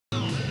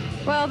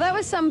Well, there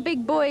was some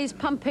big boys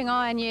pumping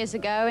iron years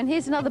ago, and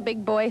here's another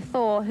big boy,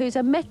 Thor, who's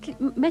a heavy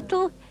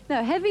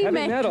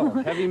metal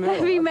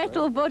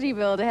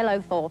bodybuilder. Hello,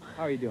 Thor.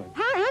 How are you doing?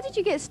 How did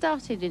you get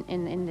started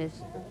in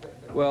this?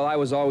 Well, I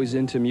was always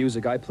into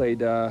music. I played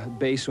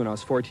bass when I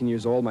was 14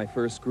 years old, my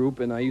first group,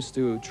 and I used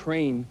to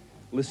train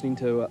listening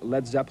to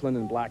Led Zeppelin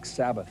and Black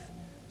Sabbath.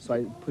 So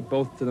I put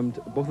both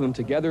of them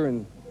together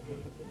and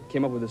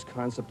came up with this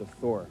concept of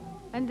Thor.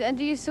 And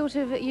do you sort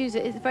of use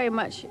it? It's very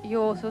much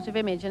your sort of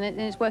image, and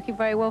it's working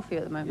very well for you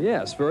at the moment.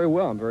 Yes, very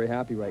well. I'm very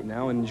happy right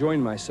now and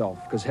enjoying myself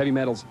because heavy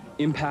metal's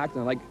impact,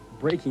 and I like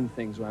breaking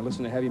things when I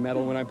listen to heavy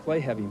metal, when I play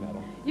heavy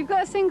metal. You've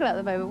got a single at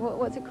the moment.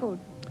 What's it called?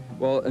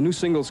 Well, a new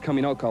single's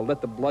coming out called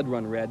Let the Blood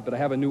Run Red, but I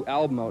have a new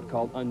album out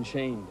called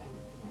Unchained.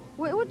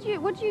 What do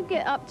you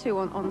get up to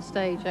on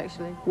stage,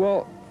 actually?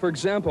 Well, for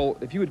example,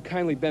 if you would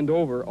kindly bend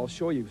over, I'll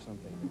show you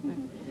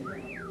something.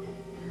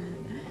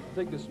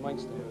 Take this mic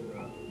stand.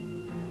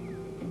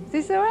 Is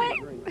this all right?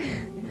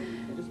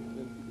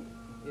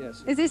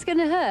 Yes. Is this going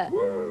to hurt?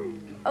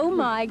 Oh,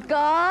 my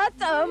God.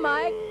 Oh,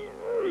 my...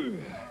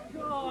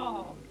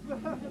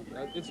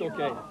 It's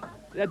okay.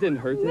 That didn't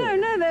hurt, did it?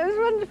 No, that was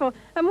wonderful.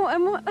 And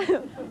what...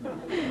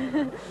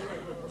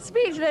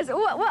 Speechless.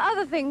 What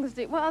other things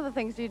do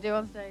you do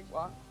on stage?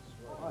 What?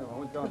 I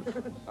went down to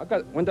the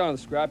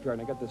scrapyard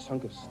and I got this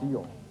hunk of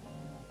steel.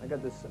 I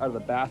got this out of the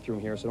bathroom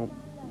here so I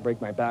don't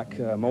break my back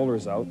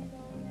molars out.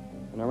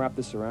 And I wrap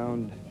this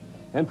around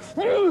and...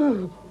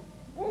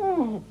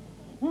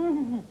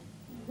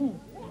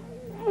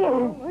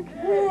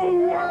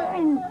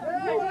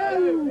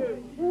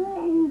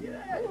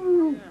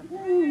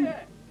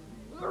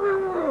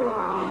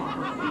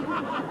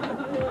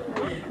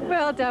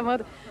 Well done, well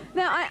done.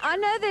 Now, I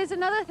know there's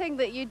another thing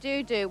that you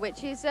do,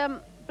 which is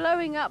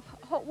blowing up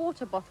hot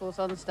water bottles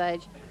on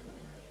stage.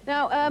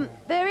 Now,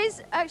 there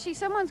is actually,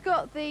 someone's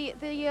got the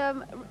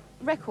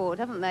record,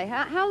 haven't they?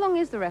 How long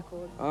is the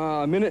record?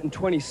 A minute and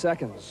 20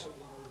 seconds.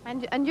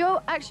 And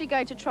you're actually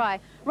going to try,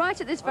 right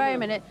at this very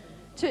minute,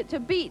 to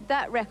beat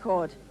that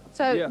record.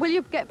 So yes. Will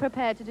you get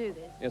prepared to do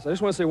this? Yes, I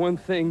just want to say one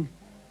thing,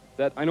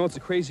 that I know it's a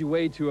crazy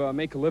way to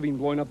make a living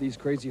blowing up these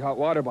crazy hot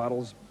water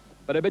bottles,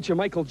 but I bet you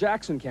Michael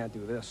Jackson can't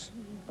do this.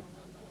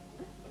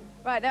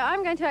 Right, now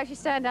I'm going to actually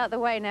stand out the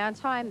way now and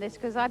time this,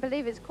 because I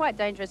believe it's quite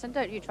dangerous, and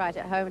don't you try it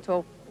at home at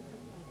all.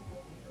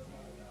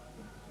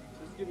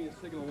 Just give me a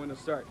signal when to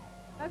start.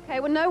 Okay,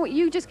 well, no,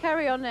 you just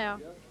carry on now.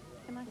 Yeah.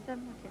 Can I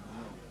stand back here?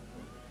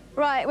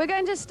 Right, we're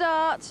going to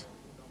start.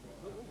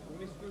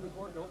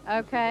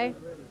 Okay.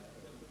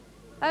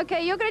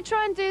 Okay, you're going to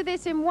try and do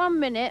this in 1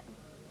 minute,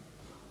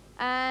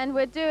 and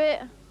we'll do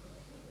it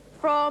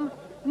from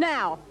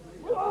now.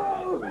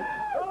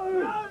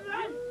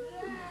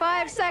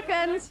 5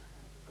 seconds.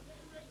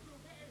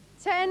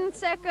 10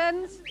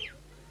 seconds.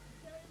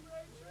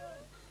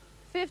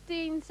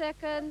 15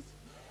 seconds.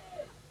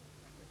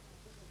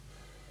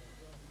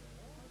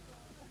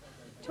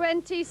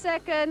 20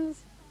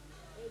 seconds.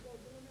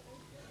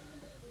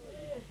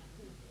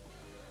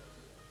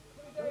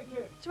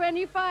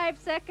 25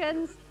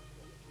 seconds.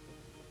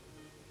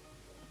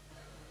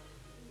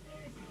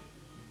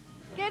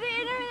 Get it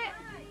in a minute.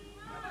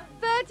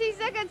 30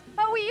 seconds.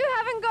 Oh, well, you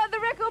haven't got the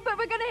record, but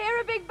we're going to hear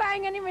a big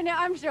bang any minute,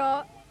 I'm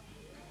sure.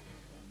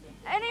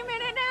 Any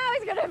minute now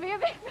is going to be a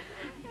big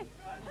bang.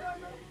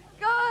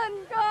 Go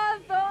on,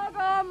 Thor, go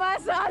on, my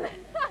son.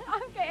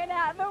 I'm getting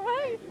out of the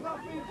way.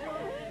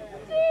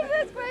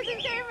 Jesus Christ,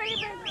 it's getting really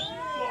big.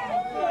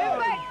 In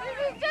fact, this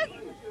is just...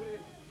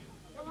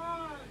 Come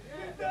on,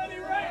 you dirty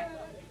rat.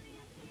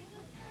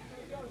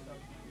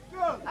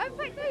 Oh, in fact,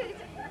 no, it's...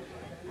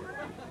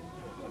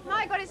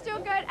 My God, it's still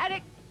good, and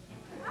it's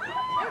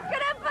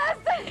gonna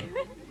burst.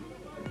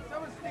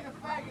 Someone stick a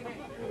fag in it.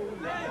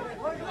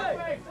 Look at that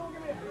fag. Someone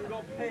give me a... You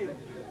got paid.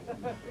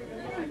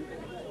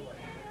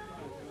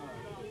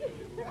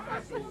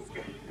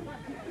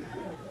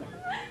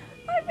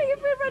 I think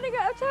if we're running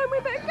out of time, we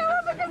better go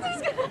on because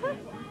he's gonna...